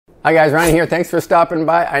Hi guys, Ryan here. Thanks for stopping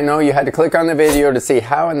by. I know you had to click on the video to see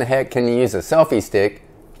how in the heck can you use a selfie stick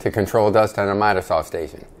to control dust on a miter saw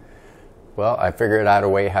station. Well, I figured out a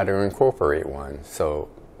way how to incorporate one. So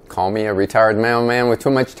call me a retired mailman with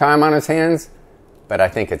too much time on his hands, but I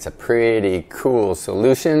think it's a pretty cool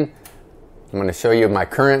solution. I'm going to show you my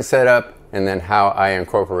current setup and then how I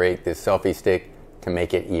incorporate this selfie stick to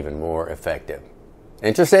make it even more effective.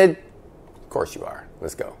 Interested? Of course you are.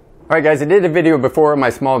 Let's go. Alright guys, I did a video before of my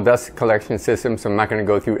small dust collection system, so I'm not going to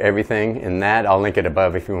go through everything in that. I'll link it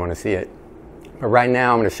above if you want to see it. But right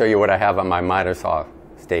now I'm going to show you what I have on my miter saw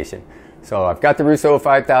station. So I've got the Rousseau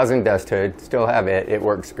 5000 dust hood, still have it. It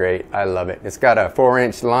works great. I love it. It's got a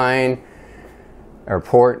 4-inch line or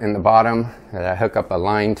port in the bottom that I hook up a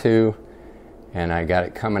line to, and I got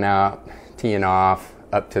it coming out, teeing off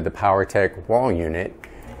up to the PowerTech wall unit,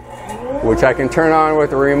 which I can turn on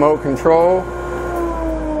with a remote control.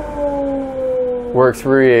 Works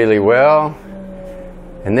really well.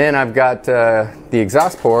 And then I've got the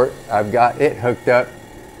exhaust port. I've got it hooked up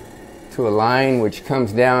to a line which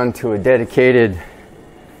comes down to a dedicated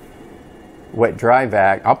wet dry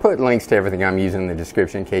vac. I'll put links to everything I'm using in the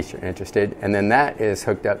description in case you're interested. And then that is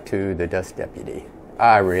hooked up to the dust deputy.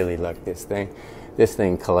 I really like this thing. This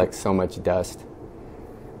thing collects so much dust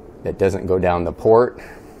that doesn't go down the port.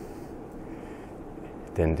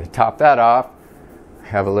 Then to top that off,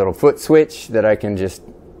 have a little foot switch that I can just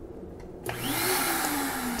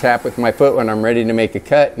tap with my foot when I'm ready to make a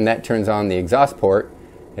cut, and that turns on the exhaust port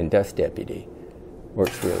and dust deputy.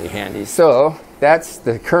 Works really handy. So that's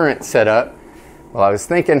the current setup. Well, I was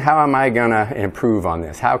thinking, how am I gonna improve on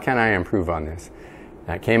this? How can I improve on this? And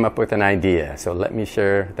I came up with an idea, so let me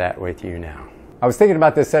share that with you now. I was thinking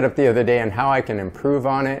about this setup the other day and how I can improve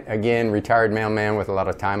on it. Again, retired mailman with a lot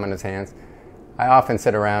of time on his hands. I often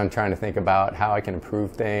sit around trying to think about how I can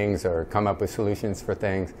improve things or come up with solutions for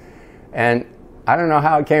things. And I don't know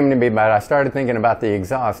how it came to me, but I started thinking about the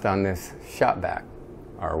exhaust on this shop vac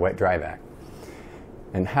or wet dry vac.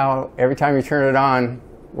 And how every time you turn it on,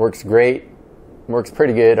 works great, works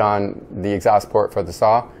pretty good on the exhaust port for the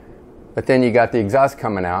saw. But then you got the exhaust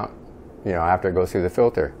coming out, you know, after it goes through the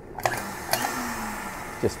filter.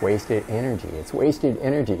 Just wasted energy. It's wasted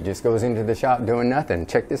energy. It just goes into the shop doing nothing.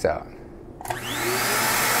 Check this out.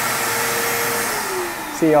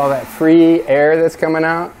 See all that free air that's coming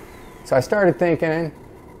out? So I started thinking,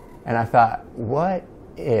 and I thought, what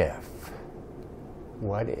if?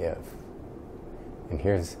 What if? And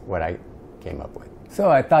here's what I came up with.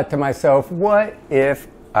 So I thought to myself, what if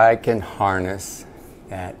I can harness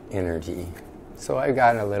that energy? So I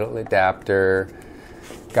got a little adapter,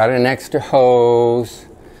 got an extra hose,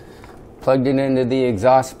 plugged it into the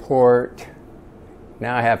exhaust port.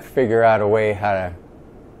 Now I have to figure out a way how to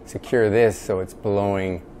secure this so it's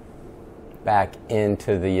blowing back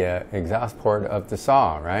into the exhaust port of the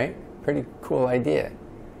saw, right? Pretty cool idea.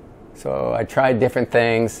 So I tried different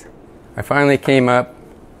things. I finally came up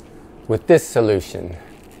with this solution.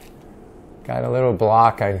 Got a little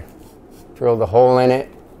block, I drilled a hole in it,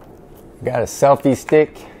 got a selfie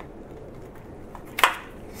stick,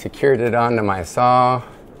 secured it onto my saw.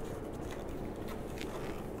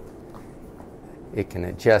 It can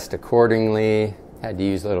adjust accordingly. Had to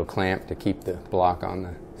use a little clamp to keep the block on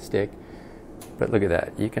the stick. But look at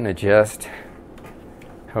that. You can adjust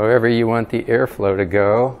however you want the airflow to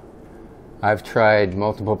go. I've tried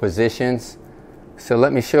multiple positions. So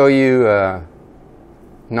let me show you a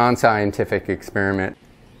non-scientific experiment.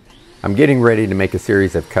 I'm getting ready to make a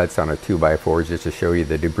series of cuts on a 2x4 just to show you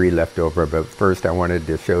the debris left over. But first I wanted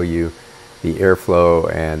to show you the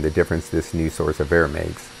airflow and the difference this new source of air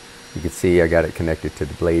makes. You can see I got it connected to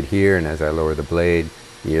the blade here, and as I lower the blade,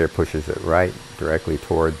 the air pushes it right directly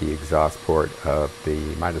toward the exhaust port of the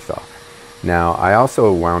miter saw. Now, I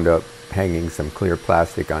also wound up hanging some clear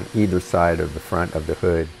plastic on either side of the front of the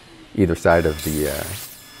hood, either side of the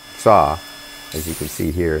saw, as you can see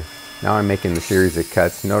here. Now I'm making the series of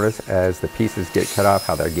cuts. Notice as the pieces get cut off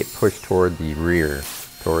how they get pushed toward the rear,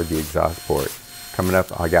 toward the exhaust port. Coming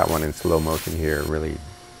up, I got one in slow motion here. It really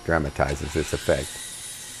dramatizes this effect.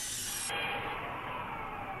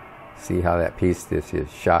 See how that piece this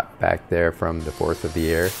is shot back there from the force of the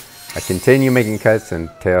air. I continue making cuts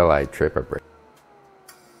until I trip a break.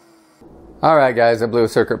 Alright guys, I blew a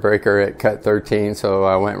circuit breaker at cut 13, so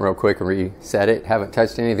I went real quick and reset it. Haven't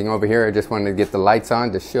touched anything over here. I just wanted to get the lights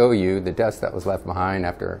on to show you the dust that was left behind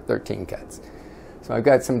after 13 cuts. So I've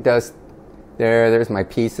got some dust there. There's my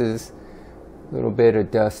pieces. A little bit of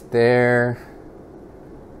dust there.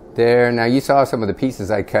 There. Now you saw some of the pieces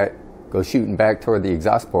I cut go shooting back toward the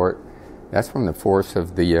exhaust port. That's from the force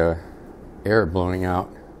of the air blowing out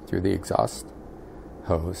through the exhaust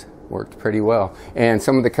hose. Worked pretty well. And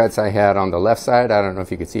some of the cuts I had on the left side, I don't know if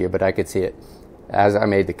you could see it, but I could see it. As I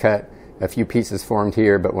made the cut, a few pieces formed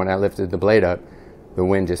here, but when I lifted the blade up, the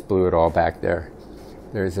wind just blew it all back there.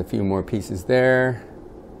 There's a few more pieces there.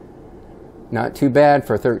 Not too bad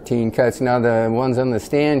for 13 cuts. Now the ones on the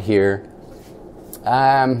stand here,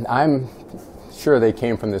 I'm sure they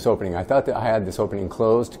came from this opening. I thought that I had this opening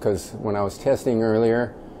closed because when I was testing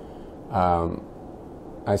earlier,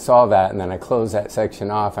 I saw that, and then I closed that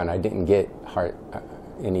section off, and I didn't get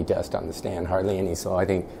any dust on the stand, hardly any. So I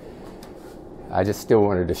think I just still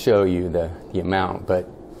wanted to show you the amount, but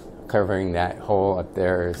covering that hole up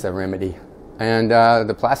there is a remedy. And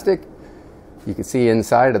the plastic, you can see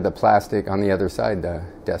inside of the plastic on the other side, the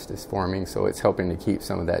dust is forming, so it's helping to keep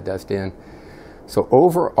some of that dust in. So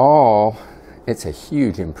overall, it's a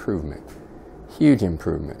huge improvement. Huge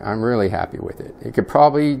improvement. I'm really happy with it. It could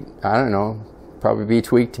probably, I don't know, probably be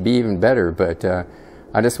tweaked to be even better, but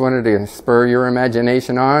I just wanted to spur your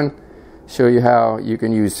imagination on, show you how you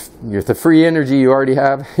can use the free energy you already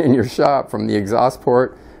have in your shop from the exhaust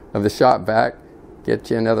port of the shop vac, get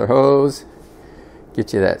you another hose,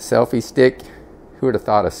 get you that selfie stick. Who would have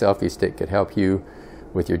thought a selfie stick could help you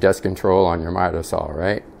with your dust control on your miter saw,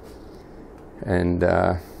 right? And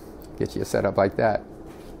get you a setup like that.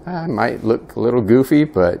 It might look a little goofy,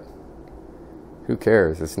 but who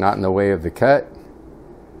cares? It's not in the way of the cut.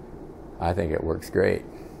 I think it works great.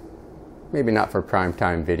 Maybe not for prime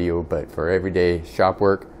time video, but for everyday shop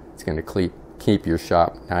work, it's going to keep your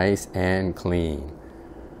shop nice and clean.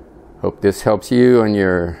 Hope this helps you on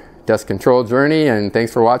your dust control journey, and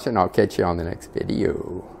thanks for watching. I'll catch you on the next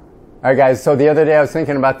video. Alright guys, so the other day I was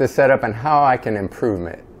thinking about this setup and how I can improve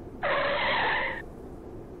it.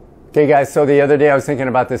 Okay guys, so the other day I was thinking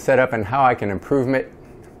about this setup and how I can improve it.